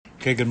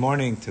Okay, good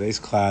morning. Today's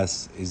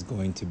class is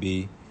going to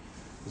be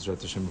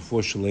Ezrat Hashem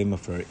before Shalema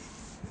for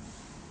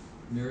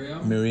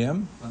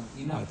Miriam.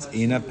 It's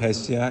Ina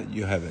Pesya.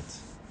 You have it.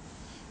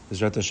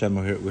 Ezrat Hashem,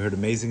 we heard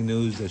amazing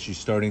news that she's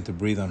starting to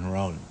breathe on her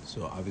own.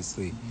 So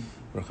obviously,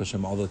 Baruch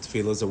Hashem, all the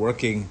tefillos are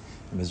working.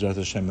 And Ezrat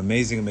Hashem,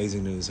 amazing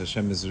news.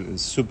 Hashem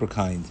is super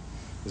kind.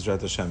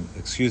 Ezrat Hashem.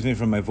 Excuse me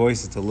for my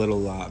voice. It's a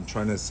little, I'm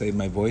trying to save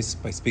my voice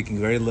by speaking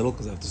very little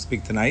because I have to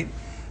speak tonight.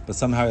 But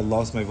somehow I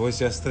lost my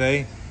voice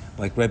yesterday,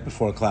 like right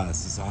before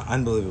class. It's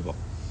unbelievable.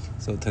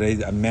 So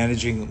today I'm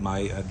managing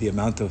the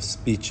amount of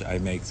speech I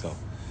make. So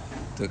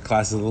the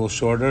class is a little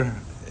shorter.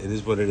 It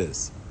is what it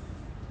is.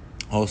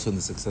 Also in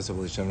the success of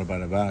Lishem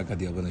Rabbanabah,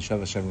 Gadi Ben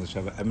Lishava, Shem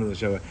Lishava, Emir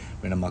Lishava,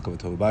 Rena Malka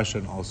B'Tov Basha,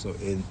 and also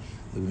in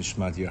Libin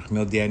Shmat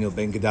Yerachmiel Daniel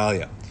Ben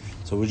Gedalia.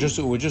 So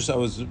I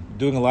was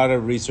doing a lot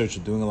of research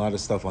and doing a lot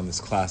of stuff on this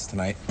class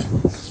tonight.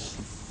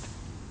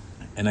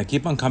 And I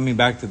keep on coming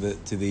back to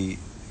the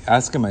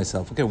asking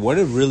myself, okay, what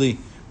is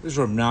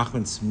Rav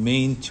Nachman's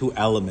main two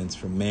elements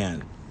for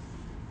man?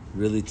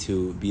 Really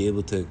to be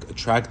able to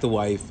attract the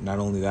wife, not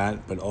only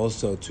that, but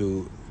also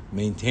to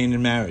maintain a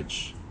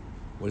marriage.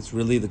 What's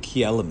really the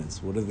key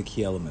elements? What are the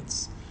key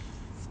elements?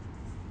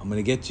 I'm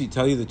going to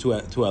tell you the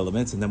two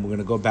elements, and then we're going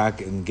to go back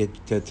and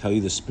get to tell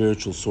you the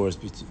spiritual source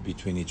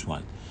between each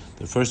one.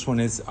 The first one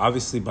is,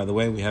 obviously, by the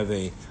way, we have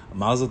a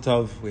Mazel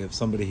Tov. We have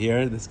somebody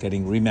here that's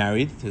getting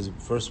remarried to his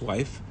first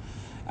wife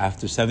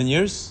after 7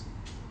 years.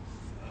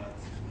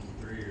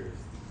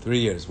 3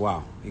 years,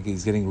 wow.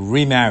 He's getting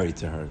remarried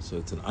to her. So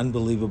it's an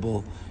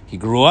unbelievable... He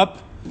grew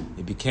up,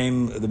 he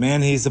became the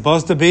man he's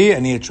supposed to be,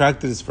 and he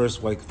attracted his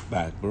first wife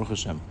back. Baruch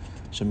Hashem.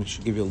 Hashem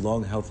should give you a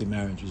long, healthy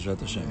marriage. Yisrat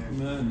Hashem.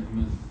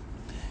 Amen.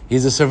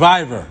 He's a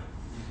survivor.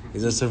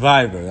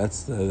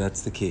 That's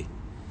the key.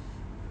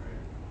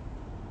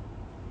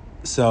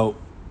 So,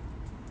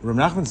 Rav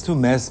Nachman's two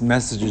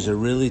messages are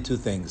really two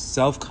things.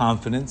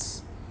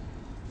 Self-confidence,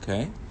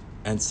 okay,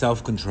 and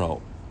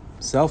self-control.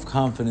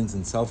 Self-confidence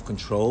and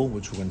self-control,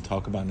 which we're going to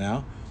talk about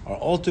now, are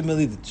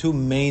ultimately the two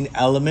main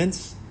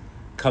elements,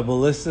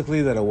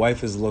 Kabbalistically, that a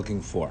wife is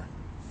looking for,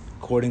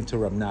 according to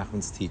Rav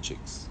Nachman's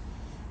teachings.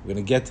 We're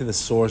going to get to the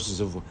sources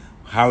of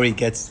how he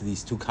gets to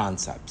these two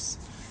concepts.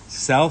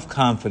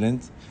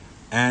 Self-confident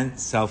and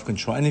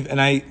self-control. And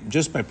I,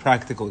 just by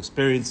practical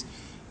experience,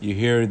 you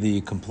hear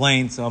the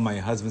complaints, oh, my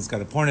husband's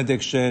got a porn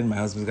addiction, my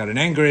husband's got an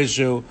anger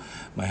issue,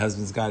 my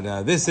husband's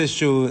got this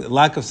issue.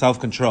 Lack of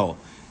self-control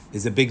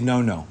is a big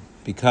no-no.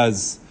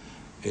 Because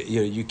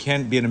you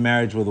can't be in a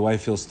marriage where the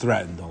wife feels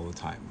threatened all the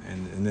time.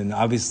 And then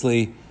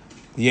obviously,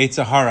 the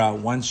Yetzer Hara,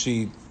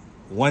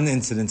 one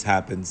incident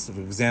happens.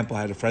 For example,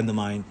 I had a friend of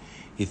mine,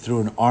 he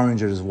threw an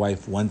orange at his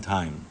wife one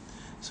time.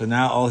 So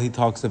now all he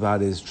talks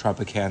about is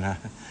Tropicana.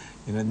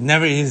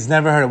 He's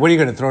never heard of, what are you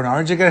going to throw an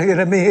orange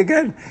at me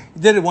again? He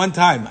did it one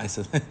time. I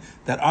said,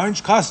 that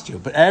orange cost you.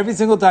 But every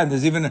single time,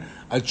 there's even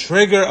a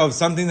trigger of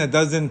something that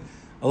a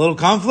little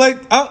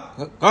conflict.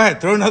 Oh, go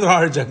ahead, throw another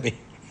orange at me.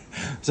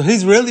 So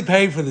he's really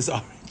paying for this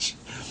orange.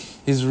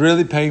 He's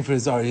really paying for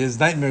his orange. He has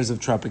nightmares of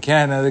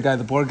Tropicana,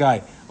 the poor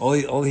guy.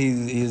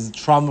 He has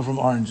trauma from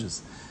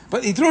oranges.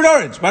 But he threw an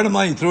orange. Bottom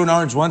line, you threw an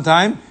orange one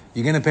time,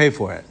 you're going to pay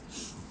for it.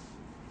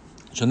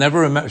 She'll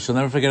never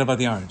forget about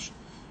the orange.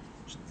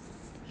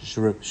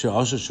 She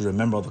also should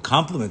remember all the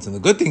compliments and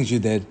the good things you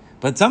did.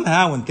 But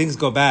somehow, when things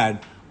go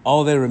bad,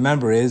 all they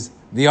remember is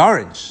the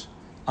orange.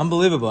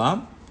 Unbelievable,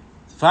 huh?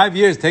 5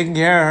 years taking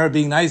care of her,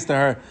 being nice to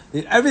her,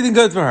 did everything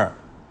good for her.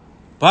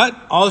 But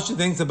all she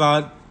thinks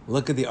about,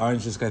 look at the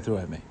orange this guy threw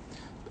at me.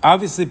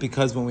 Obviously,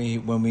 because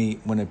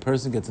when a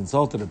person gets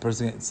insulted,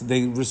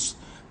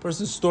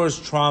 person stores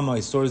trauma,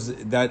 he stores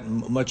that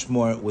much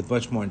more with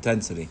much more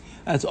intensity.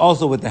 That's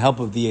also with the help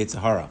of the Yetzer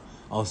Hara.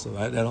 Also,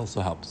 that also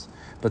helps.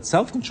 But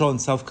self-control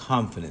and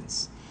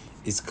self-confidence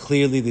is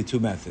clearly the two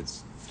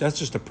methods. That's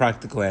just a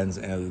practical end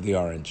of the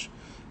orange.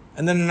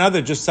 And then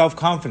another, just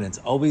self-confidence,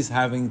 always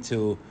having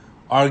to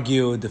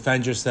argue,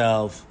 defend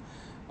yourself.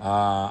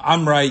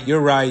 I'm right,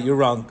 you're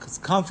wrong. Because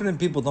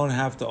confident people don't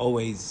have to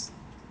always,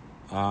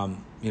 they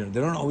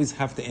don't always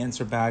have to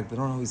answer back.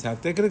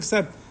 They can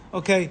accept,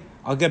 okay,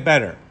 I'll get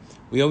better.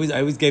 I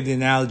always gave the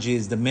analogy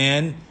is the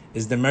man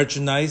is the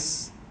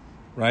merchandise,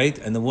 right?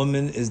 And the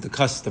woman is the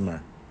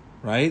customer,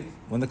 right?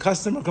 When the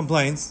customer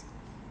complains,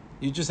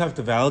 you just have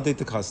to validate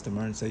the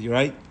customer and say, you're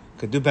right,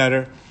 could do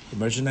better. The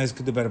merchandise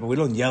could do better, but we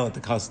don't yell at the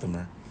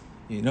customer.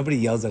 Nobody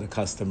yells at a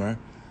customer.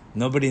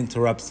 Nobody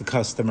interrupts the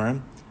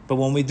customer. But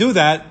when we do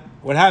that,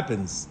 what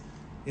happens?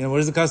 What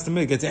does the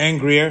customer? He gets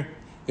angrier,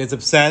 gets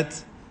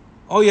upset.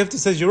 All you have to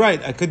say is, you're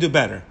right, I could do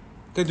better.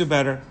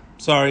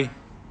 Sorry.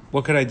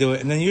 What could I do?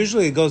 And then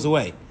usually it goes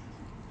away.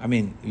 But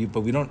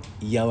we don't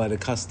yell at a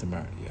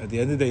customer. At the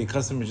end of the day, a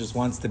customer just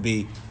wants to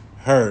be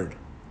heard.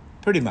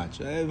 Pretty much.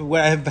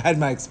 I've had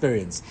my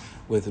experience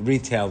with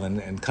retail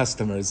and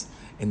customers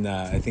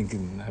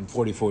I'm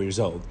 44 years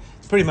old.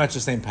 It's pretty much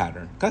the same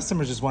pattern.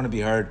 Customers just want to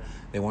be heard.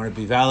 They want to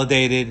be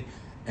validated.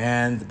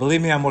 And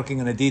believe me, I'm working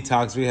in a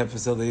detox rehab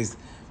facilities.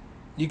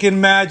 You can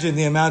imagine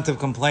the amount of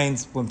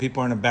complaints when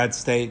people are in a bad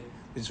state.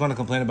 They just want to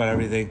complain about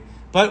everything.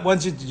 But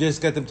once you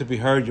just get them to be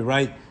heard, you're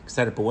right,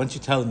 etc. But once you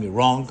tell them you're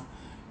wrong,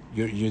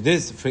 you're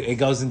this, it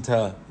goes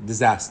into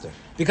disaster.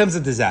 It becomes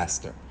a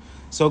disaster.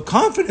 So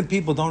confident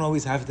people don't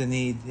always have the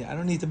need. I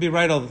don't need to be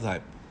right all the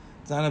time.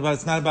 It's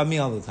not about me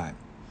all the time.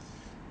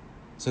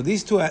 So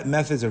these two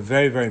methods are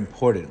very, very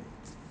important.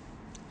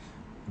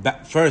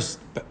 First,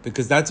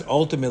 because that's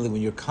ultimately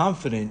when you're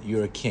confident,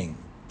 you're a king.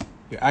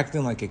 You're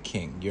acting like a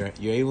king. You're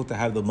able to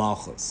have the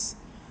malchus.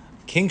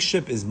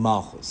 Kingship is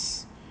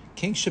malchus.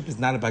 Kingship is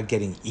not about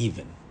getting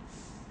even.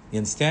 You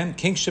understand?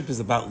 Kingship is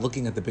about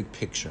looking at the big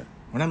picture.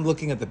 When I'm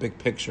looking at the big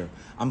picture,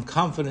 I'm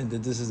confident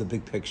that this is a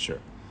big picture.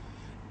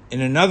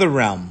 In another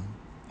realm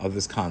of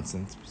this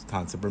concept,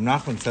 Reb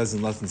Nachman says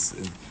in lesson.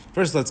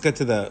 First, let's get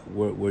to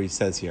where he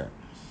says here.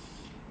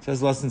 It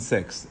says lesson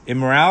 6.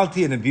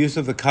 Immorality and abuse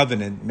of the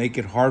covenant make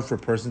it hard for a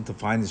person to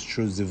find his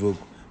true zivug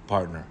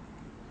partner.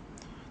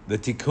 The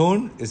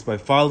tikkun is by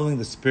following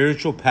the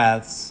spiritual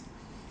paths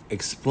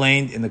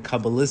explained in the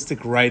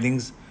Kabbalistic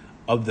writings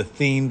of the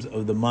themes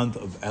of the month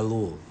of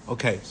Elul.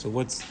 Okay, so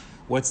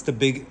what's the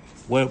big?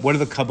 What are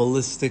the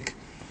Kabbalistic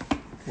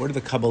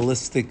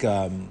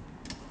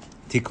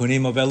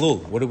tikkunim of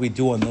Elul? What do we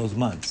do on those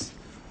months?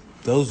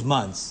 Those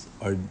months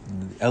are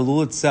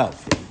Elul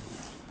itself,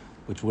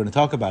 which we're going to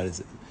talk about.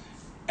 Is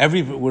what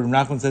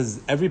Nachman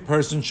says, every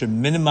person should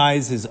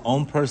minimize his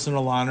own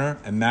personal honor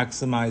and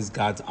maximize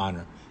God's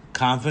honor.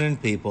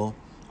 Confident people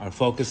are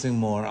focusing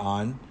more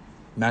on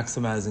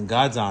maximizing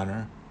God's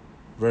honor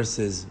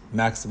versus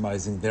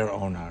maximizing their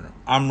own honor.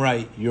 I'm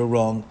right, you're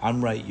wrong.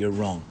 I'm right, you're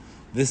wrong.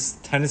 This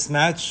tennis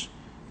match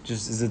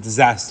just is a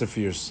disaster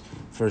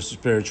for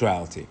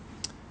spirituality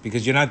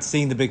because you're not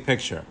seeing the big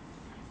picture.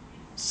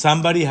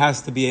 Somebody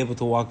has to be able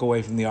to walk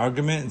away from the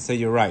argument and say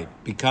you're right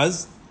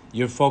because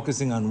you're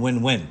focusing on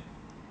win-win.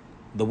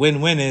 The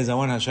win-win is I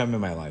want Hashem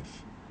in my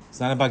life. It's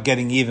not about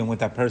getting even with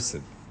that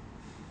person.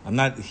 I'm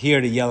not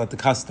here to yell at the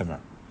customer.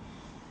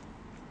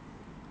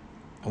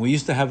 And we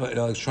used to have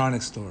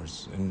electronic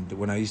stores. And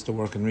when I used to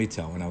work in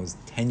retail, when I was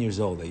 10 years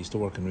old, I used to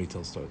work in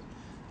retail stores.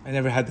 I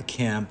never had the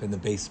camp and the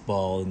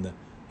baseball and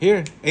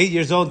here, 8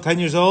 years old, 10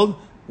 years old,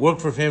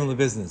 worked for family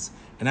business.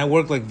 And I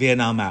worked like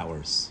Vietnam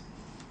hours.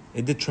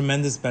 It did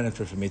tremendous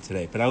benefit for me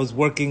today. But I was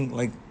working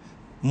like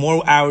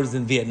more hours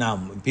than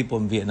Vietnam. People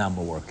in Vietnam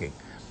were working.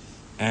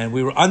 And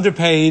we were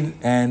underpaid,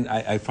 and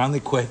I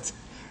finally quit.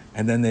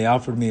 And then they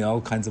offered me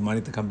all kinds of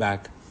money to come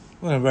back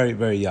when I was very,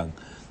 very young.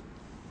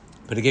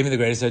 But it gave me the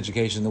greatest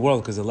education in the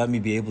world because it let me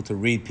be able to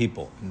read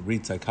people and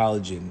read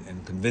psychology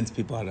and convince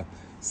people how to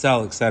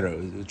sell, etc.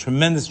 It was a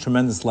tremendous,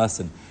 tremendous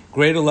lesson.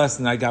 Greater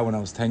lesson I got when I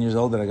was 10 years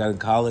old that I got in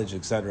college,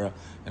 etc.,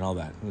 and all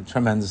that.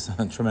 Tremendous,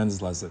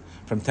 tremendous lesson.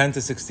 From 10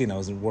 to 16, I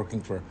was working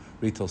for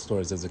retail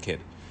stores as a kid.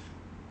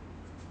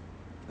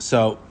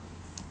 So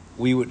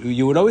we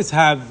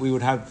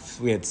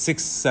had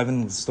 6,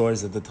 7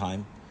 stores at the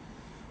time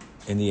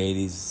in the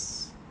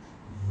 80s.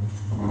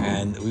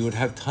 And we would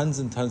have tons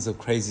and tons of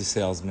crazy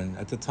salesmen.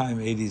 At the time,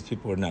 80s,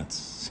 people were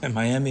nuts. In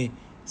Miami,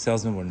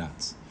 salesmen were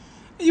nuts.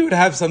 And you would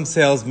have some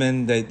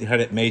salesmen that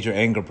had major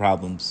anger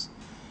problems.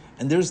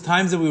 And there's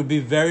times that we would be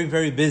very,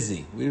 very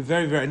busy. We were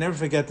very, very, I never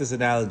forget this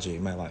analogy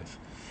in my life.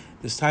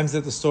 There's times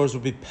that the stores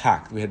would be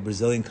packed. We had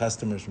Brazilian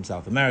customers from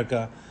South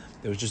America.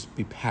 They would just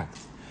be packed.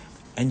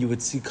 And you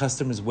would see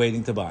customers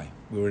waiting to buy.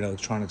 We were in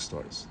electronic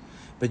stores.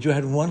 But you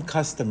had one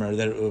customer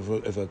that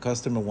if a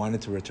customer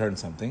wanted to return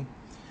something,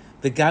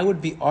 the guy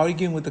would be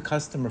arguing with the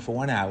customer for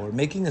 1 hour,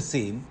 making a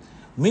scene.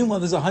 Meanwhile,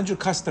 there's 100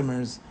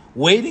 customers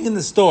waiting in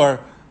the store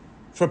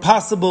for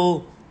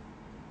possible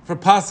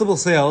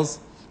sales.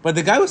 But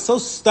the guy was so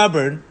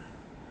stubborn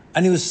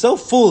and he was so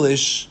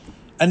foolish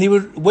and he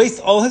would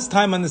waste all his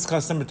time on this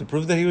customer to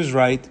prove that he was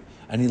right.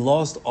 And he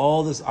lost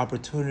all this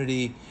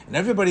opportunity and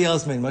everybody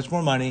else made much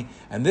more money.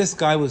 And this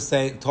guy was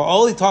saying,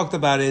 all he talked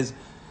about is,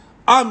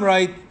 I'm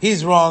right,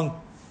 he's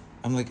wrong.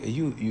 I'm like,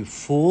 you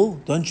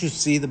fool? Don't you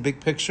see the big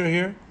picture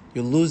here?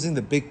 You're losing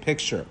the big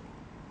picture.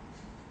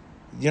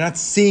 You're not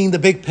seeing the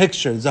big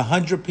picture. There's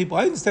 100 people.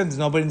 I understand there's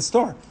nobody in the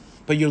store,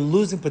 but you're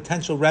losing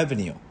potential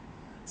revenue.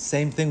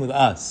 Same thing with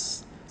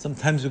us.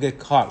 Sometimes we get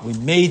caught. We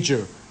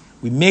major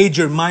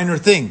minor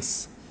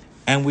things,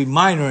 and we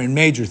minor in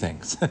major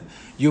things.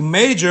 You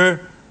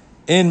major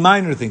in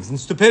minor things, in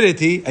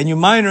stupidity, and you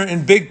minor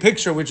in big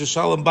picture, which is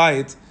Shalom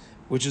Bayit,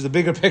 which is a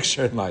bigger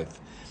picture in life.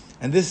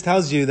 And this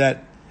tells you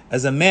that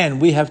as a man,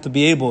 we have to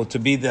be able to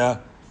be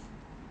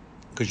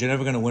because you're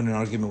never going to win an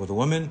argument with a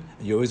woman,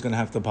 and you're always going to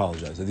have to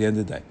apologize at the end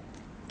of the day.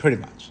 Pretty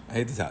much. I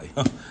hate to tell you.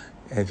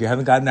 If you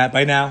haven't gotten that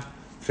by now,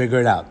 figure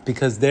it out.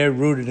 Because they're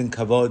rooted in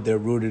kavod, they're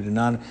rooted in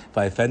honor. If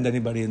I offend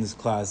anybody in this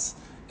class,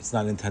 it's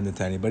not intended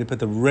to anybody. But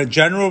the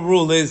general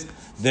rule is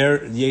their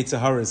Yetzer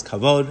Hara is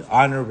kavod,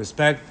 honor,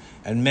 respect,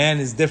 and man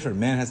is different.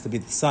 Man has to be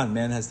the sun,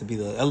 man has to be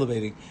the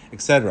elevating,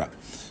 etc.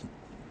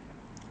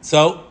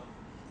 So,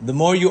 the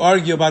more you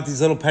argue about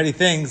these little petty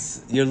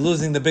things, you're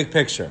losing the big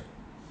picture.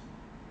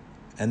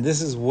 And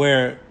this is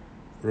where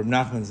Reb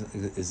Nachman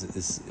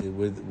is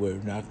where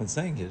Reb Nachman's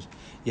saying is,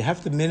 you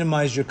have to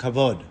minimize your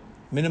kavod.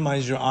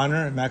 minimize your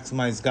honor and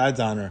maximize God's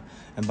honor.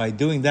 And by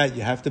doing that,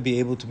 you have to be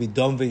able to be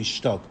dom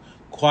ve'ishtok,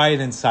 quiet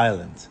and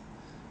silent.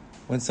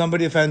 When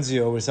somebody offends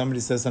you or when somebody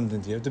says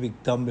something to you, you have to be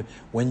dumb.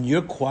 When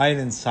you're quiet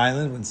and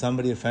silent, when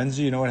somebody offends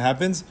you, you know what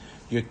happens?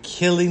 You're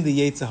killing the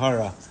Yetzer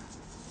Hara.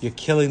 You're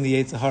killing the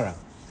Yetzer Hara.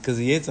 Because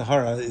the Yetzer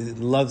Hara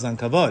loves on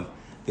kavod.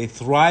 They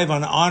thrive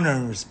on honor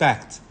and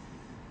respect.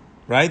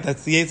 Right?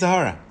 That's the Yetzer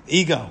Hara.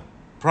 Ego.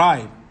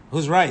 Pride.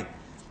 Who's right?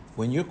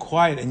 When you're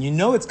quiet and you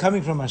know it's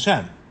coming from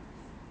Hashem,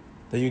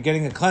 that you're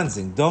getting a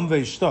cleansing. Dom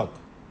ve'ishtok.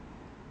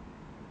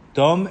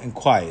 Dom and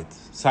quiet.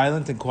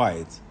 Silent and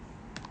quiet.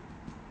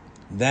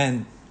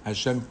 Then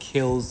Hashem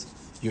kills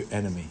your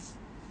enemy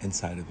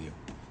inside of you.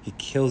 He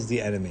kills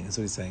the enemy. That's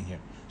what he's saying here.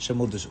 Hashem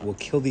will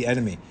kill the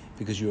enemy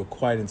because you are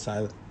quiet and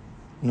silent.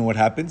 You know what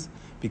happens?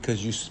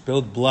 Because you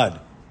spilled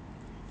blood.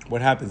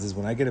 What happens is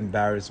when I get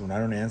embarrassed, when I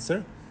don't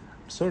answer,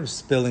 I'm sort of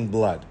spilling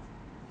blood.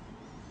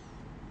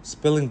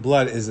 Spilling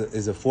blood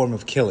is a form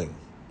of killing.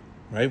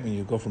 Right? When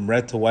you go from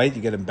red to white,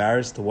 you get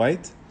embarrassed to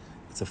white.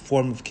 It's a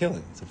form of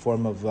killing. It's a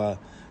form of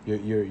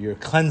you're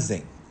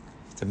cleansing.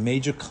 It's a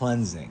major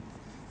cleansing.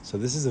 So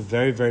this is a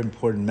very, very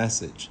important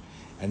message.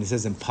 And it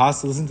says,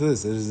 impossible, listen to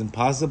this, it is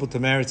impossible to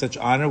merit such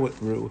honor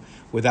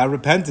without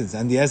repentance.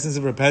 And the essence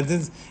of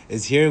repentance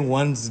is hearing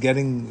one's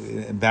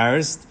getting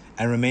embarrassed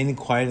and remaining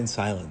quiet and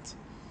silent.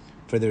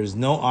 For there is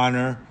no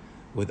honor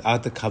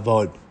without the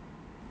kavod.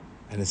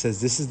 And it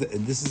says, this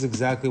is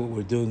exactly what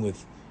we're doing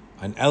with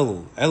an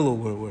Elul. Elul,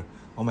 we're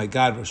oh my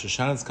God, Rosh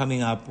Hashanah's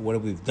coming up. What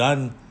have we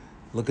done?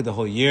 Look at the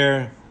whole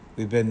year.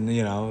 We've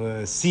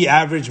been, C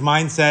average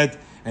mindset.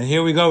 And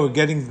here we go. We're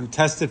getting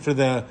tested for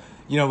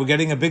we're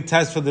getting a big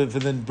test for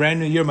the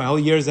brand new year. My whole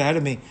year is ahead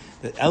of me.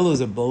 The Elul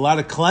is a lot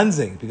of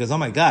cleansing because, oh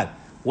my God,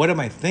 what am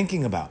I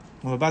thinking about?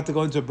 I'm about to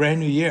go into a brand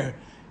new year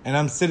and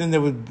I'm sitting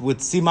there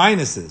with C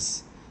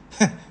minuses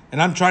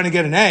and I'm trying to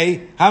get an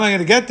A. How am I going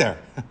to get there?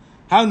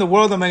 How in the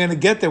world am I going to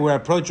get there where I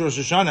approach Rosh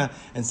Hashanah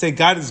and say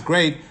God is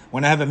great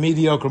when I have a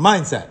mediocre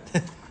mindset?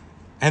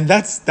 And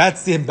that's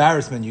the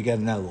embarrassment you get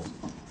in Elul.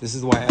 This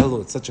is why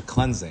Elul, it's such a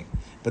cleansing.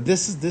 But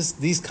these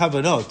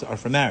kavanot are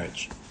for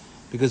marriage.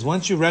 Because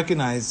once you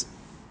recognize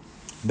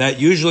that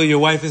usually your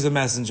wife is a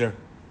messenger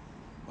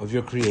of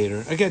your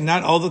creator, again,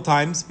 not all the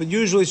times, but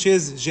usually she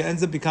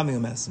ends up becoming a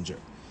messenger.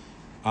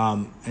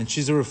 And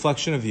she's a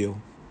reflection of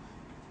you.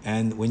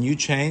 And when you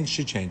change,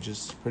 she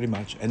changes, pretty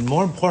much. And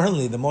more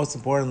importantly, the most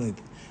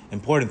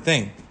important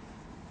thing,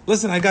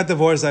 listen, I got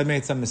divorced, I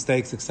made some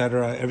mistakes,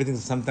 etc.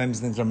 Sometimes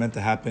things are meant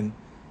to happen.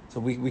 So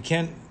we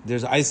can't,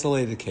 there's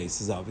isolated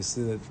cases,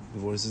 obviously, that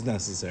divorce is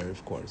necessary,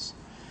 of course.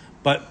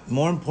 But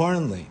more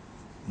importantly,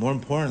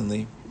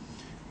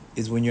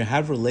 is when you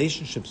have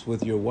relationships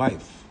with your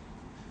wife,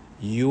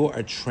 you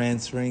are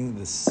transferring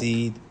the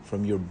seed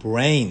from your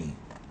brain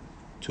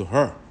to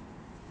her.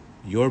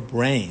 Your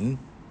brain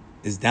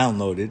is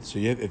downloaded. So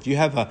if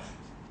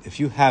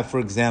you have, for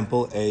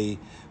example, a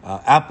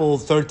Apple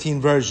 13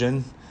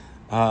 version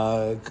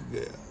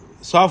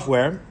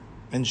software,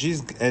 and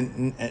she's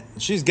getting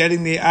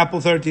the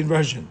Apple 13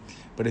 version.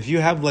 But if you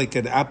have like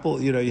an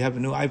Apple, you have a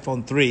new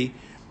iPhone 3,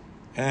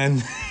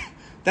 and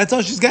that's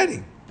all she's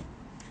getting.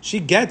 She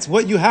gets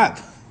what you have,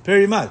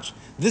 very much.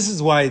 This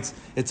is why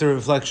it's a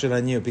reflection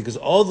on you, because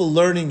all the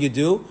learning you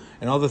do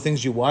and all the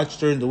things you watch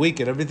during the week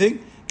and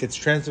everything gets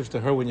transferred to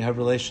her when you have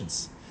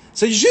relations.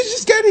 So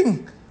she's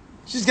getting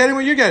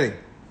what you're getting.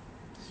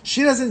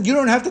 You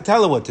don't have to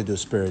tell her what to do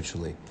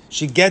spiritually.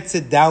 She gets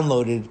it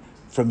downloaded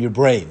from your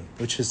brain,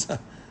 which is,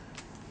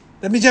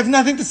 that means you have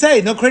nothing to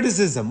say, no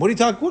criticism. What are you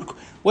talking?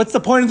 What's the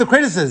point of the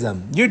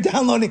criticism? She's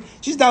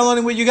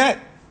downloading what you get.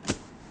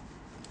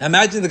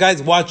 Imagine the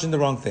guy's watching the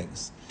wrong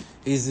things.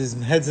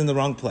 His head's in the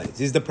wrong place.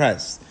 He's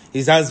depressed.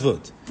 He's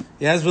hazvut.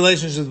 He has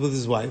relationships with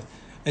his wife.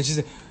 And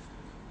she's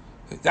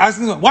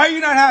asking him, why are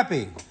you not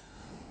happy?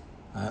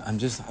 I'm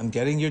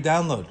getting your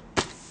download.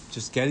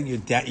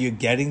 You're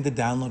getting the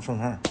download from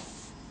her.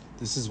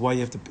 This is why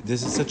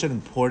this is such an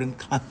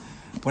important,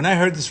 when I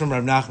heard this from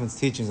Rav Nachman's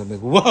teachings, I'm like,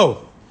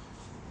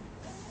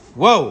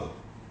 whoa,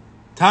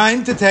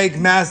 time to take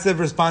massive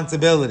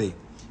responsibility.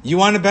 You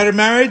want a better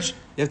marriage?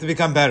 You have to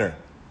become better.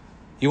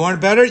 You want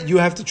it better? You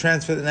have to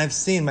transfer. And I've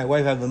seen my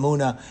wife have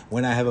emunah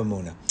when I have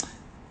emunah.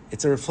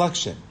 It's a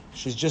reflection.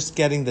 She's just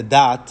getting the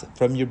dot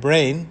from your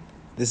brain.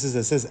 It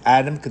says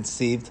Adam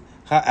conceived.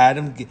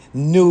 Adam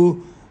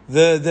knew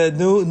the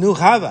new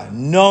Chava.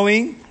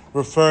 Knowing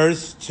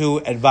refers to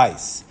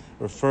advice,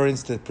 referring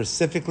to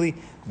specifically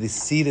the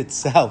seed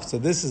itself. So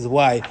this is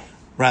why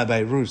Rabbi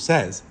Ruth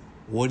says,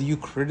 what are you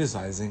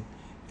criticizing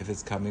if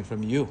it's coming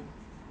from you?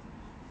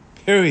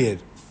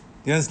 Period.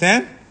 You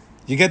understand?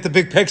 You get the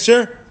big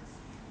picture?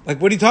 Like,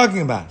 what are you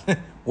talking about?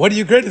 What are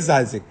you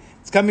criticizing?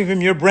 It's coming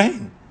from your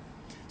brain.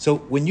 So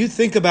when you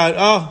think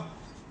about,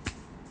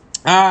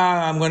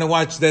 I'm going to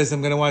watch this,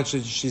 I'm going to watch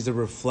it, she's a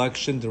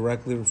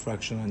directly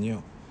reflection on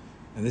you.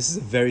 And this is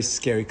a very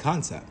scary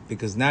concept,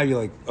 because now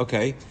you're like,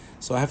 okay,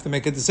 so I have to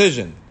make a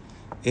decision.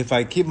 If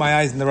I keep my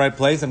eyes in the right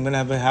place, I'm going to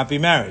have a happy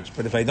marriage.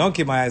 But if I don't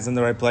keep my eyes in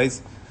the right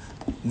place,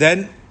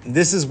 then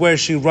this is where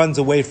she runs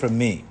away from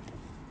me.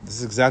 This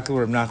is exactly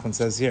what Rav Nachman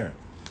says here.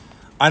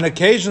 On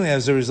occasionally,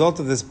 as a result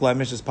of this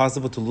blemish, it's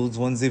possible to lose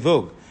one's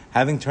zivug.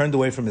 Having turned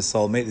away from his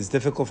soulmate, it's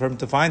difficult for him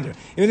to find her.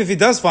 Even if he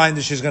does find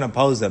her, she's going to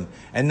oppose him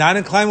and not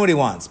incline what he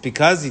wants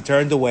because he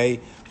turned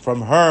away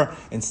from her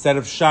instead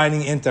of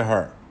shining into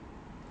her.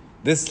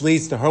 This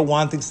leads to her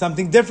wanting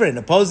something different,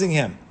 opposing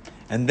him.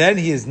 And then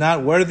he is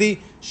not worthy,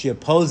 she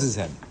opposes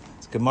him.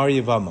 It's Gemara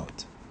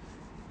Yevamot.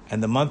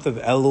 And the month of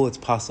Elul, it's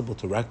possible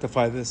to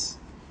rectify this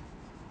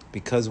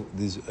because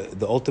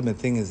the ultimate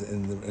thing is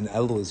in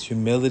Elul is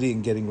humility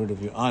and getting rid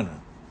of your honor.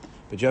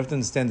 But you have to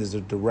understand there's a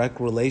direct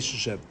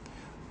relationship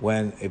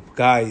when a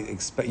guy,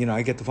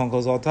 I get the phone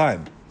calls all the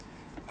time.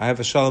 I have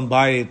a shalom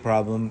bayit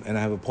problem and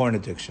I have a porn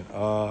addiction.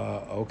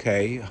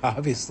 Okay,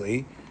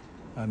 obviously.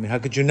 I mean, how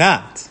could you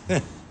not?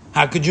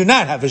 How could you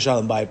not have a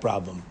shalom bayit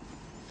problem?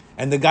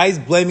 And the guy's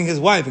blaming his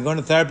wife and going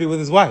to therapy with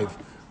his wife.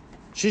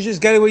 She's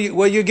just getting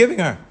what you're giving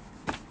her.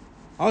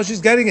 Oh,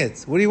 she's getting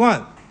it. What do you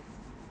want?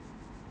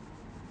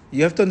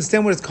 You have to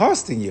understand what it's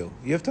costing you.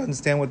 You have to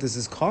understand what this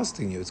is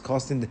costing you. It's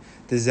costing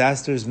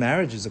disastrous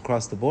marriages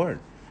across the board.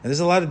 And there's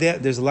a lot of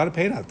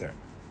pain out there.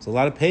 There's a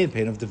lot of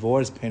pain of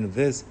divorce, pain of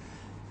this.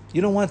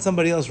 You don't want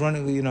somebody else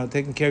running,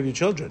 taking care of your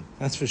children.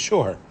 That's for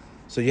sure.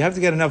 So you have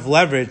to get enough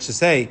leverage to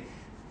say,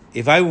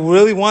 if I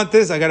really want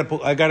this, I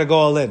gotta go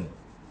all in.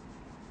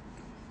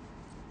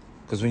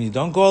 Because when you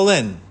don't go all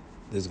in,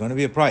 there's going to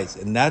be a price.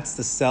 And that's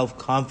the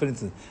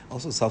self-confidence and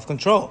also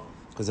self-control.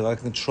 Because if I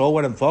control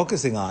what I'm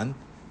focusing on,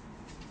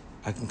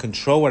 I can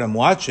control what I'm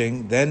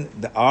watching, then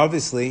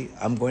obviously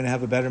I'm going to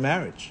have a better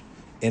marriage.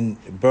 In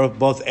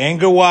both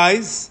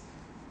anger-wise,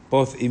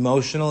 both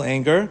emotional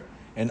anger,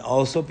 and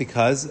also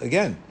because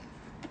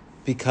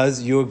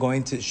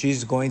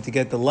she's going to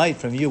get the light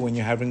from you when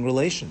you're having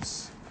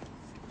relations.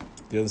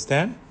 Do you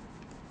understand?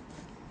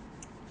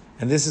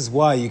 And this is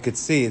why you could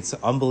see it's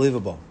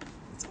unbelievable.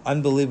 It's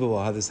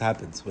unbelievable how this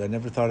happens. I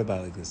never thought about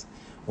it like this.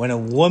 When a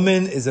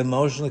woman is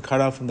emotionally cut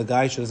off from the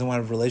guy, she doesn't want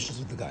to have relations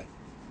with the guy.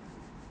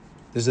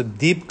 There's a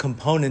deep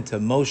component to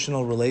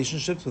emotional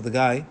relationships with the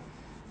guy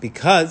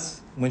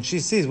because when she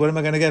sees, what am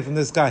I going to get from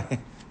this guy?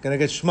 Going to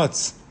get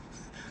schmutz.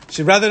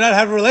 She'd rather not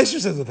have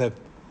relationships with him.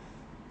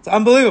 It's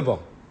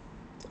unbelievable.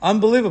 It's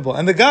unbelievable.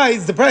 And the guy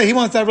is depressed. He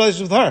wants to have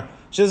relationships with her.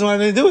 She doesn't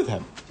want anything to do with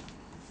him.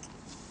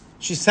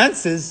 She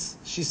senses,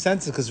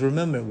 because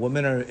remember,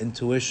 women are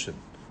intuition.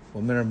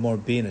 Women are more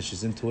bina.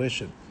 She's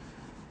intuition.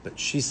 But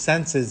she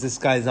senses this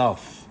guy's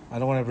off. I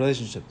don't want to have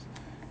relationships.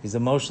 He's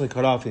emotionally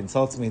cut off. He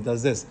insults me. He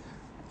does this.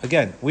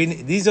 Again,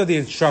 these are the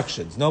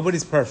instructions.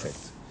 Nobody's perfect.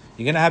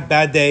 You're going to have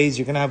bad days.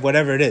 You're going to have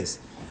whatever it is.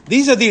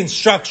 These are the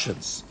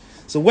instructions.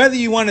 So whether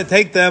you want to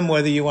take them,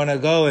 whether you want to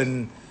go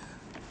and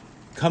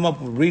come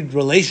up with read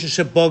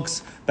relationship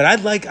books, but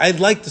I'd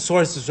like the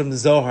sources from the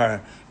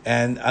Zohar,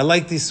 and I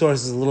like these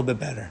sources a little bit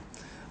better.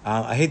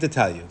 I hate to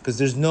tell you, because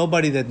there's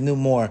nobody that knew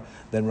more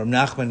than Rav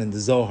Nachman and the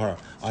Zohar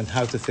on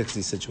how to fix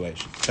these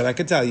situations. But I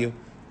can tell you,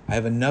 I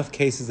have enough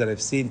cases that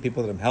I've seen,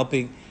 people that I'm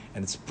helping,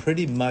 and it's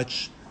pretty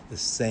much the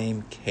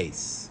same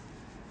case.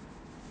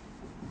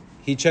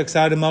 He checks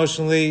out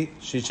emotionally,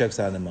 she checks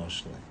out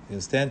emotionally. You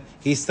understand?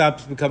 He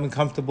stops becoming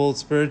comfortable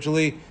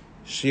spiritually,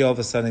 she all of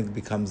a sudden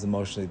becomes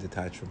emotionally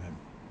detached from him.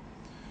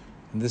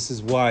 And this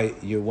is why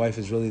your wife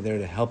is really there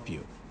to help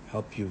you.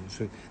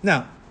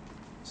 Now,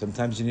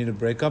 sometimes you need to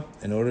break up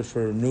in order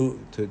for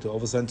to all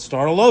of a sudden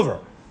start all over,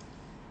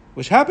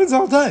 which happens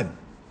all the time.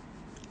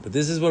 But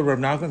this is what Rav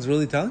Nachman's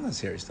really telling us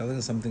here. He's telling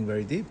us something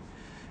very deep.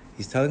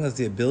 He's telling us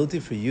the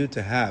ability for you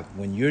to have,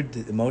 when you're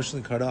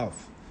emotionally cut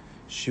off,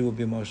 she will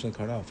be emotionally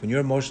cut off. When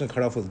you're emotionally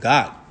cut off with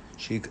God,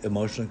 she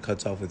emotionally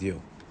cuts off with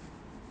you.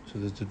 So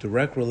there's a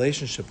direct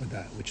relationship with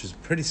that, which is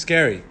pretty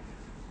scary.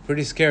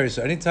 Pretty scary.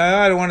 So anytime,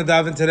 I don't want to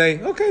daven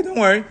today. Okay, don't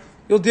worry.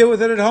 You'll deal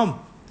with it at home.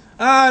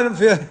 I don't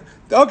feel...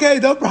 Okay,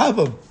 no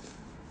problem.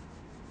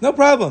 No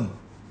problem.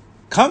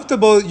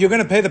 Comfortable, you're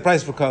going to pay the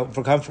price for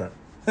comfort.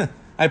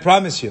 I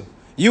promise you.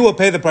 You will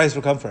pay the price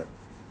for comfort.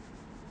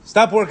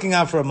 Stop working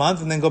out for a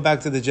month and then go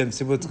back to the gym.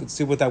 See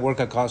what that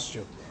workout costs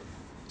you.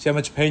 See how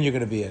much pain you're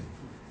going to be in.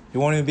 You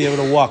won't even be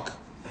able to walk.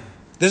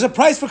 There's a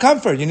price for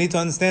comfort. You need to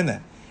understand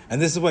that.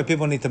 And this is why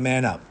people need to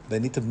man up. They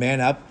need to man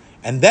up.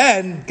 And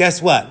then,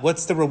 guess what?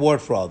 What's the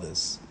reward for all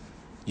this?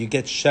 You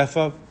get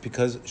shefa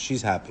because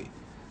she's happy.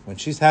 When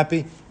she's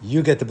happy,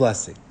 you get the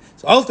blessing.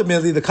 So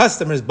ultimately, the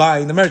customer is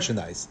buying the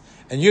merchandise.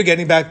 And you're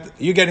getting all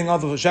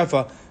the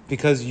shefa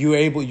because you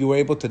were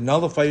able to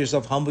nullify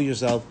yourself, humble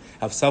yourself,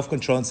 have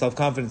self-control and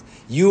self-confidence.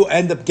 You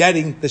end up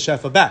getting the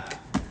shefa back.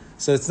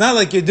 So it's not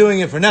like you're doing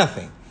it for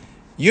nothing.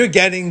 You're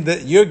getting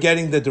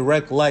the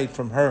direct light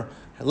from her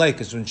light,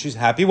 because when she's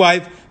happy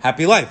wife,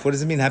 happy life. What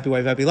does it mean, happy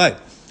wife, happy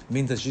life? It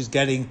means that she's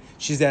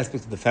the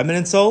aspect of the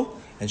feminine soul,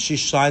 and she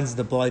shines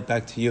the light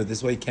back to you. This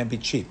is why you can't be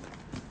cheap.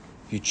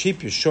 If you're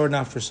cheap, you're sure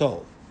not for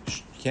soul. You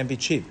can't be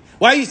cheap.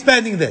 Why are you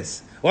spending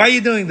this? Why are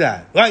you doing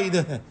that? Why are you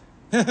doing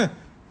that?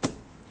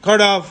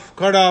 Cut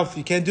off.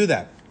 You can't do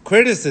that.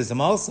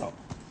 Criticism also.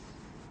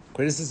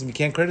 Criticism, you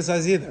can't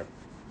criticize either.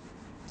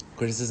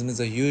 Criticism is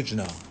a huge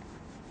no.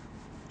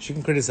 She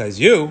can criticize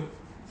you.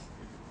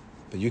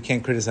 but you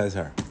can't criticize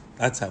her.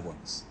 That's how it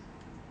works.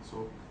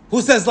 So,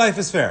 Who says life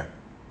is fair?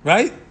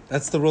 Right?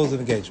 That's the rules of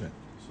engagement.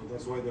 so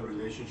that's why the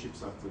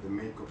relationships after the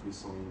makeup is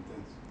so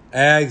intense.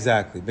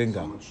 Exactly.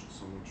 Bingo.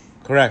 So much.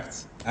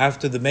 Correct.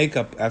 After the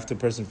makeup, after a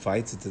person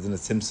fights, it's in a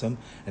simsum,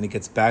 and he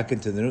gets back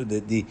into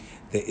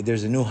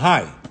there's a new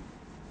high.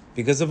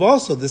 Because of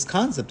also this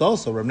concept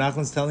also, Rav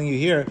Nachman's telling you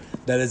here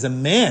that as a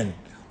man,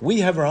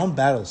 we have our own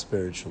battle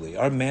spiritually.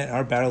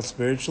 Our battle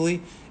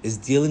spiritually is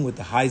dealing with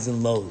the highs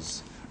and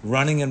lows,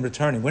 running and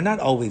returning. We're not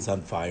always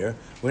on fire.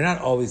 We're not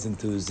always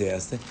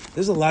enthusiastic.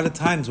 There's a lot of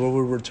times where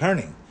we're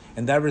returning.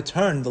 And that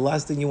return, the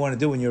last thing you want to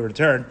do when you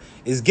return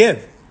is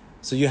give.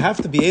 So you have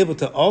to be able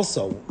to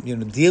also,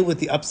 deal with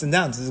the ups and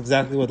downs. This is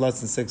exactly what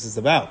Lesson 6 is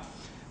about.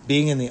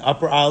 Being in the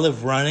upper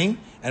olive, running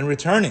and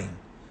returning.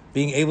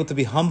 Being able to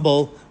be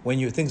humble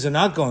when things are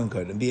not going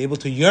good. And be able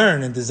to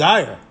yearn and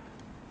desire.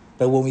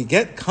 But when we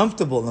get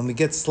comfortable and we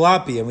get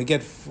sloppy and we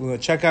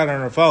check out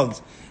on our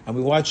phones and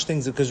we watch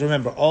things, because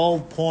remember,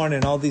 all porn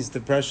and all these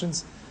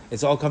depressions,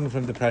 it's all coming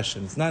from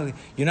depression.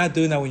 You're not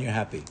doing that when you're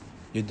happy.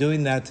 You're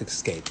doing that to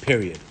escape,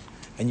 period.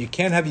 And you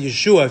can't have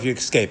Yeshua if you're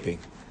escaping.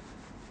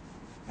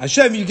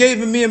 Hashem, you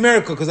gave me a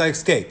miracle because I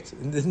escaped.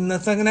 That's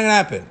not going to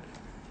happen.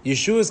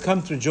 Yeshua has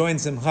come through joy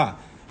and simcha.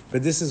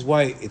 But this is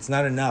why it's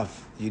not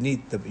enough. You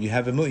need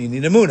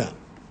emunah.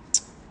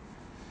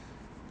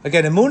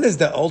 Again, emunah is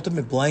the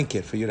ultimate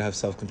blanket for you to have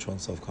self-control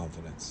and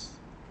self-confidence.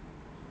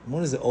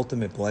 Emunah is the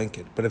ultimate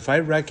blanket. But if I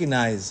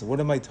recognize,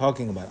 what am I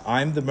talking about?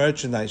 I'm the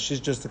merchandise,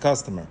 she's just the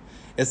customer.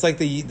 It's like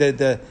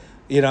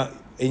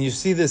and you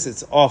see this,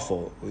 it's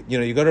awful.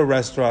 You go to a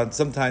restaurant,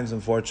 sometimes,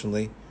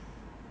 unfortunately,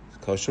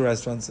 kosher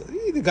restaurants,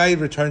 the guy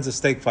returns a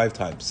steak 5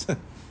 times.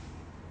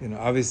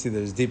 Obviously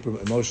there's deeper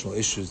emotional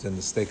issues than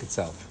the steak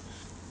itself.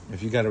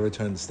 If you got to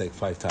return the steak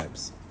 5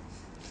 times,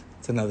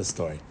 it's another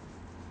story.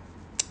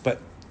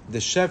 But the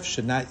chef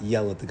should not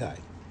yell at the guy.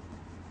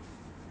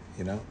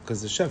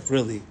 Because the chef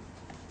really,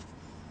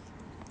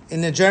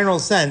 in a general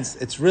sense,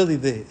 it's really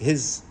the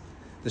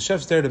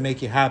chef's there to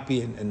make you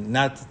happy and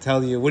not to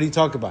tell you, what are you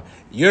talking about?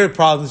 Your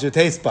problem's your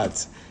taste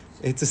buds.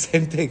 It's the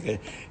same thing.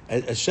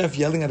 A chef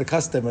yelling at a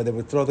customer, they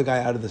would throw the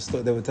guy out of the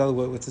store. They would tell,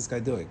 what's this guy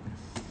doing?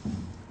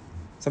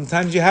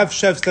 Sometimes you have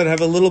chefs that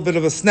have a little bit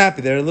of a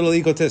snappy. They're a little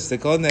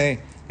egotistical and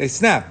they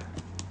snap.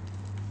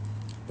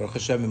 Baruch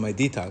Hashem, in my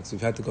detox,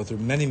 we've had to go through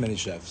many, many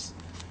chefs.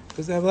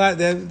 Because they have a lot,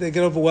 they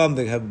get overwhelmed,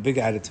 they have a big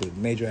attitude,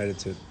 major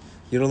attitude.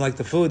 You don't like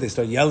the food, they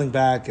start yelling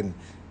back, and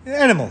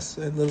animals.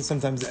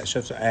 Sometimes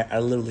chefs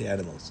are literally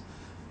animals.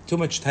 Too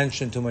much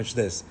tension, too much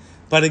this.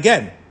 But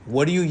again,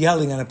 what are you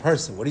yelling at a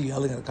person? What are you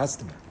yelling at a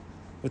customer?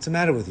 What's the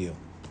matter with you?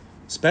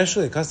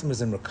 Especially a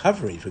customer's in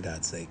recovery, for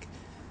God's sake.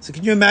 So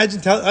can you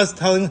imagine us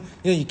telling,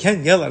 you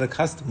can't yell at a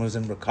customer who's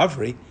in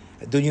recovery.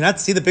 Do you not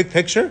see the big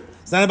picture?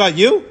 It's not about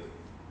you.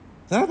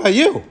 It's not about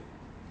you.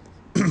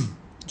 You're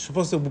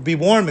supposed to be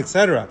warm,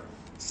 etc.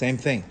 Same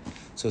thing.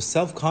 So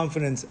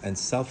self-confidence and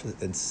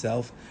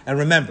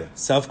remember,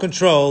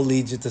 self-control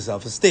leads you to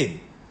self-esteem.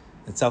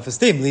 And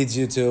self-esteem leads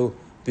you to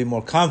be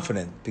more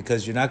confident,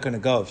 because you're not going to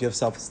go, if you have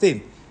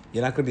self-esteem,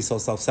 you're not going to be so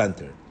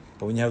self-centered.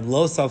 But when you have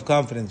low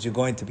self-confidence, you're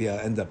going to be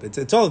end up.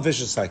 It's all a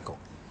vicious cycle.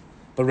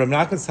 But Rav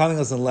Nachman's telling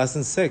us in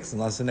lesson 6, in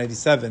lesson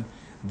 87,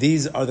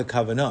 these are the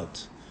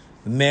kavanot.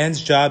 The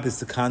man's job is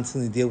to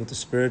constantly deal with the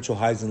spiritual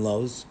highs and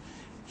lows.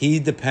 She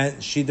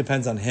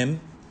depends on him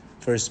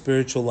for his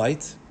spiritual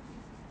light.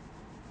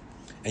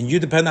 And you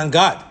depend on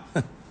God.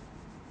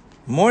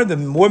 More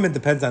than woman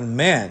depends on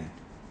man,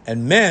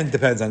 and man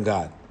depends on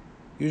God.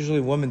 Usually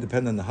women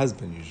depend on the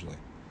husband, usually.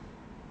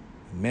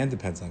 And man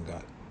depends on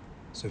God.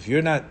 So if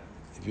you're not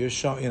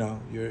showing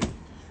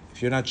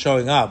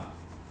up,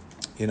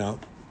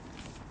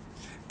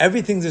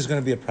 everything, there's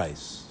going to be a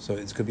price. So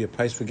it's going to be a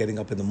price for getting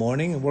up in the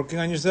morning and working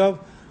on yourself,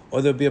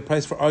 or there'll be a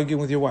price for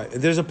arguing with your wife.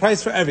 There's a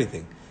price for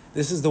everything.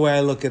 This is the way I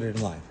look at it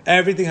in life.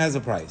 Everything has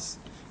a price.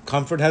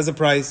 Comfort has a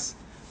price.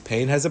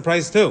 Pain has a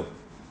price too.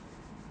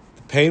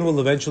 The pain will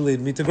eventually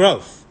lead me to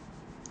growth.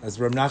 As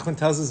Rav Nachman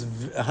tells us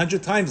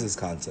 100 times this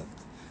concept.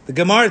 The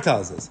Gemara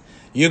tells us,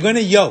 you're going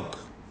to yoke.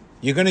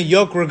 You're going to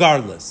yoke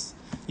regardless.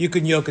 You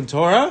can yoke in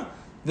Torah,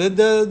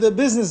 the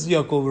business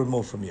yoke will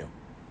remove from you.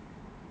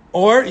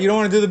 Or you don't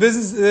want to do the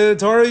business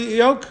Torah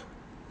yoke,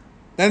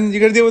 then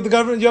you're going to deal with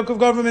the yoke of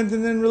government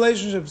and then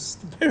relationships.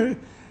 The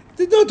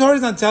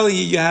Torah's not telling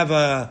you have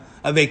a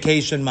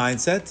vacation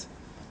mindset.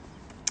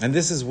 And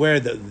this is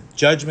where the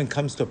judgment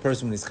comes to a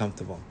person when he's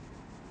comfortable.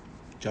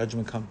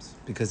 Judgment comes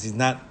because he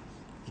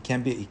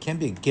can't be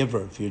a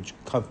giver if you're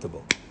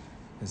comfortable.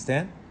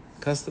 Understand?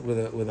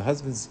 With a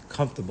husband's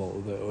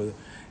comfortable,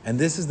 and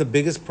this is the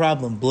biggest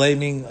problem.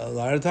 Blaming a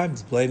lot of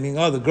times,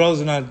 the girls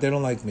they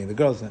don't like me. The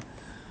girls.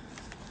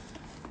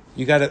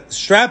 You got to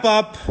strap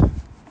up,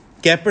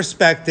 get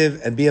perspective,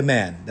 and be a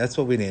man. That's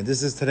what we need.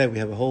 This is today. We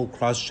have a whole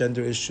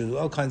cross-gender issue,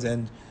 all kinds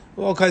of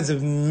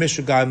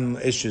Mishugam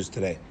issues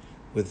today,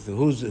 with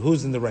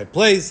who's in the right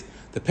place.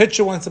 The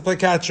pitcher wants to play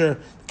catcher.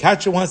 The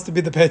catcher wants to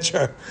be the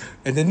pitcher,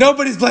 and then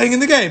nobody's playing in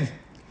the game.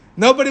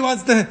 Nobody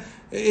wants to.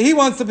 He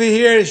wants to be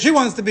here. She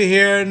wants to be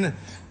here, and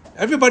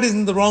Everybody's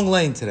in the wrong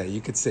lane today,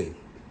 you could see.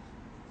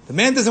 The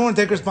man doesn't want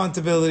to take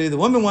responsibility. The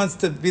woman wants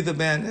to be the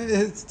man.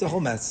 It's the whole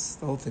mess.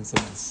 The whole thing's a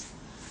mess.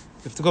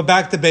 We have to go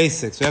back to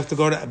basics. We have to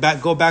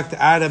go back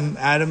to Adam,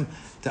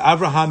 to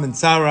Abraham and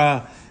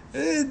Sarah.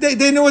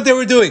 They knew what they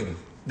were doing.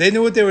 They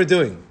knew what they were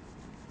doing.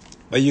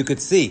 But you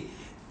could see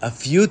a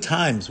few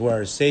times where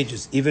our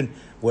sages even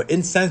were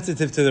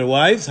insensitive to their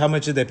wives. How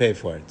much did they pay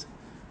for it?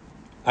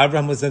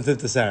 Abraham was sensitive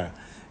to Sarah.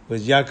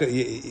 Was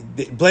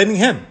Yaakov blaming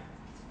him?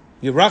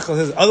 Rachel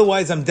says,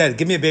 "Otherwise I'm dead.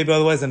 Give me a baby.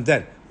 Otherwise I'm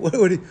dead."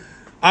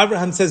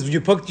 Abraham says,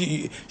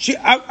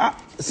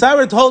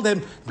 Sarah told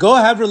him, "Go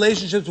have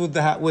relationships with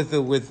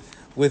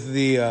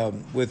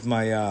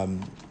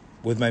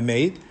my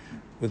maid,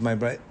 with my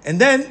bride,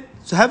 and then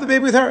so have a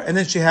baby with her." And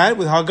then she had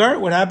with Hagar.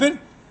 What happened?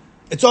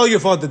 It's all your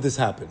fault that this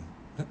happened.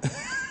 Do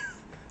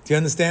you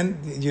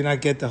understand? Do you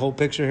not get the whole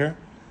picture here?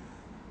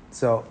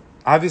 So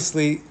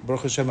obviously,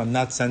 Baruch Hashem, I'm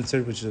not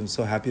censored, which I'm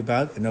so happy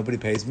about, and nobody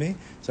pays me,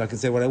 so I can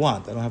say what I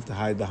want. I don't have to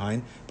hide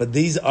behind. But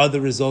these are the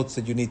results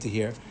that you need to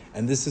hear,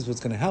 and this is what's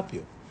going to help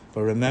you.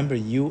 But remember,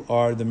 you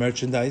are the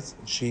merchandise,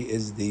 she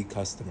is the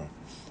customer.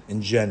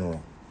 In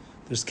general,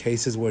 there's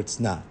cases where it's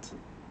not.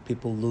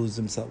 People lose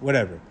themselves,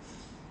 whatever.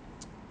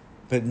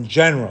 But in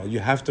general, you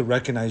have to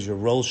recognize your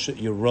role.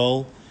 Your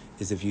role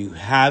is if you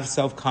have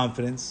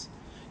self-confidence,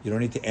 you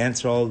don't need to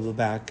answer all of the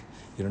back.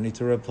 You don't need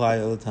to reply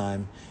all the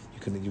time.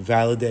 You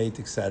validate,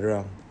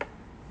 etc.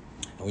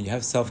 And when you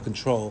have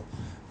self-control,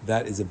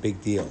 that is a big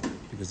deal.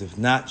 Because if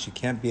not, she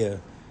can't be in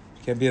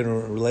a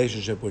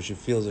relationship where she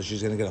feels that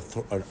she's going to get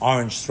an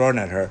orange thrown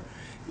at her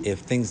if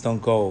things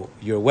don't go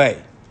your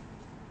way.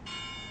 Do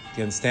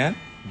you understand?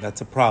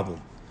 That's a problem.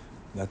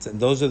 And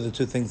those are the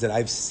two things that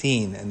I've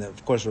seen. And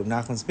of course, Rav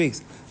Nachman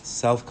speaks,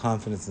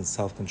 self-confidence and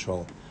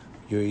self-control.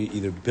 You're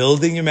either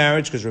building your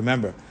marriage, because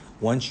remember,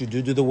 once you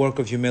do the work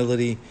of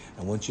humility,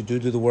 and once you do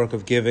the work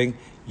of giving,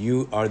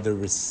 you are the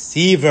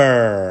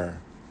receiver.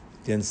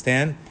 Do you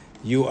understand?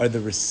 You are the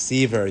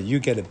receiver. You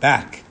get it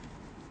back.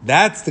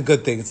 That's the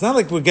good thing. It's not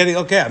like we're getting,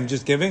 okay, I'm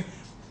just giving.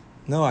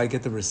 No, I'm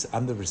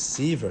the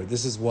receiver.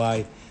 This is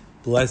why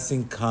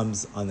blessing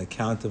comes on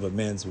account of a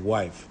man's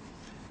wife.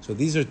 So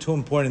these are two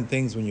important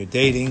things when you're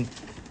dating,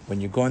 when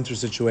you're going through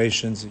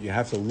situations. You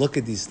have to look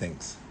at these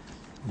things.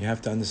 You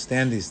have to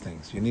understand these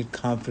things. You need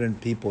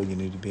confident people. You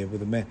need to be able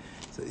to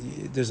so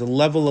there's a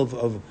level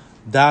of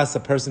das a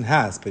person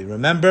has. But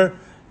remember,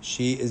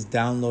 she is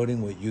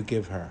downloading what you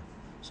give her.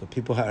 So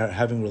people are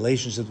having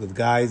relationships with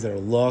guys that are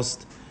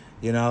lost,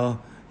 and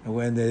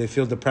when they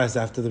feel depressed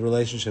after the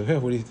relationship. Hey,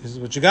 this is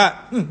what you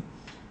got.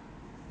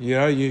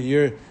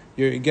 You're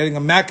getting a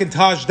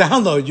Macintosh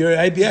download. You're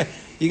ABA.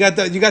 You got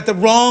the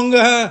wrong.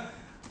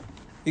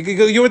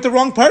 You're with the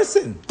wrong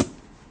person.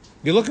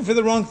 You're looking for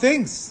the wrong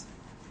things.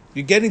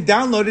 You're getting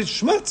downloaded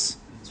schmutz.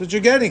 That's what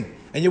you're getting.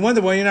 And you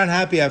wonder why you're not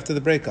happy after the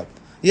breakup.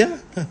 Yeah,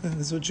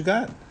 that's what you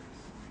got.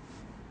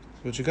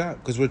 That's what you got.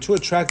 Because we're too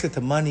attracted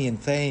to money and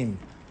fame.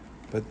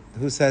 But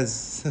who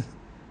says,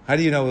 how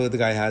do you know what the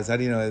guy has? How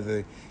do you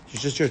know?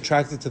 You're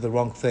attracted to the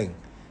wrong thing.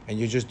 And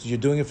you're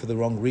doing it for the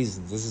wrong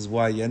reasons. This is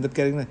why you end up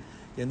getting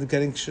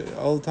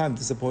all the time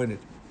disappointed.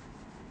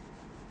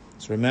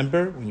 So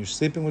remember, when you're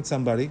sleeping with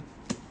somebody,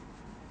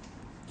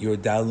 you're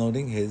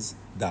downloading his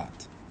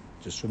dot.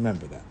 Just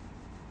remember that.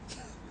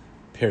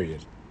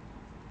 Period.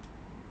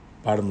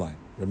 Bottom line,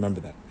 remember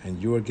that.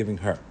 And you are giving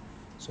her.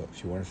 So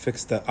if you want to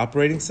fix the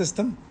operating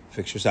system,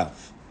 fix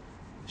yourself.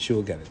 She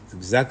will get it. It's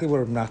exactly what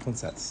Rav Nachman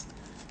says.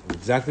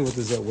 Exactly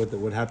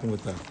what happened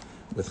with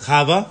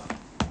Chava.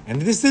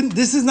 And this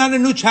is not a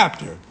new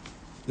chapter.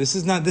 This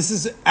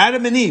is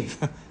Adam and Eve.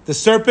 The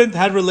serpent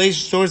had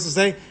relations. Sources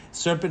say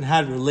serpent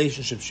had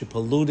relationships. She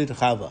polluted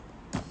Chava.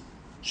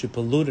 She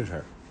polluted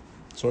her.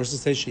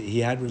 Sources say he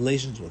had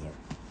relations with her.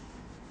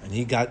 And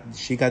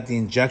she got the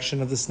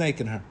injection of the snake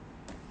in her.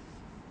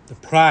 The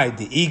pride,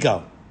 the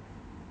ego.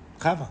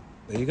 Chava.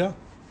 There you go.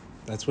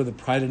 That's where the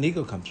pride and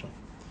ego comes from.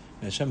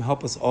 And Hashem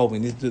help us all. We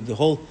need to, the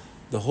whole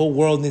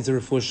world needs a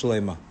refuah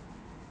shlema.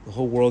 The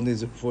whole world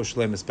needs a refuah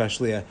shlema,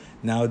 especially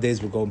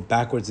nowadays we're going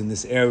backwards in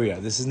this area.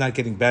 This is not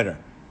getting better.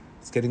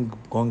 It's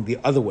going the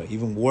other way,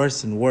 even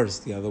worse and worse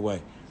the other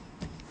way.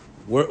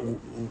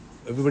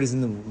 Everybody's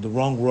in the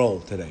wrong role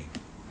today.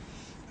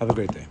 Have a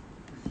great day.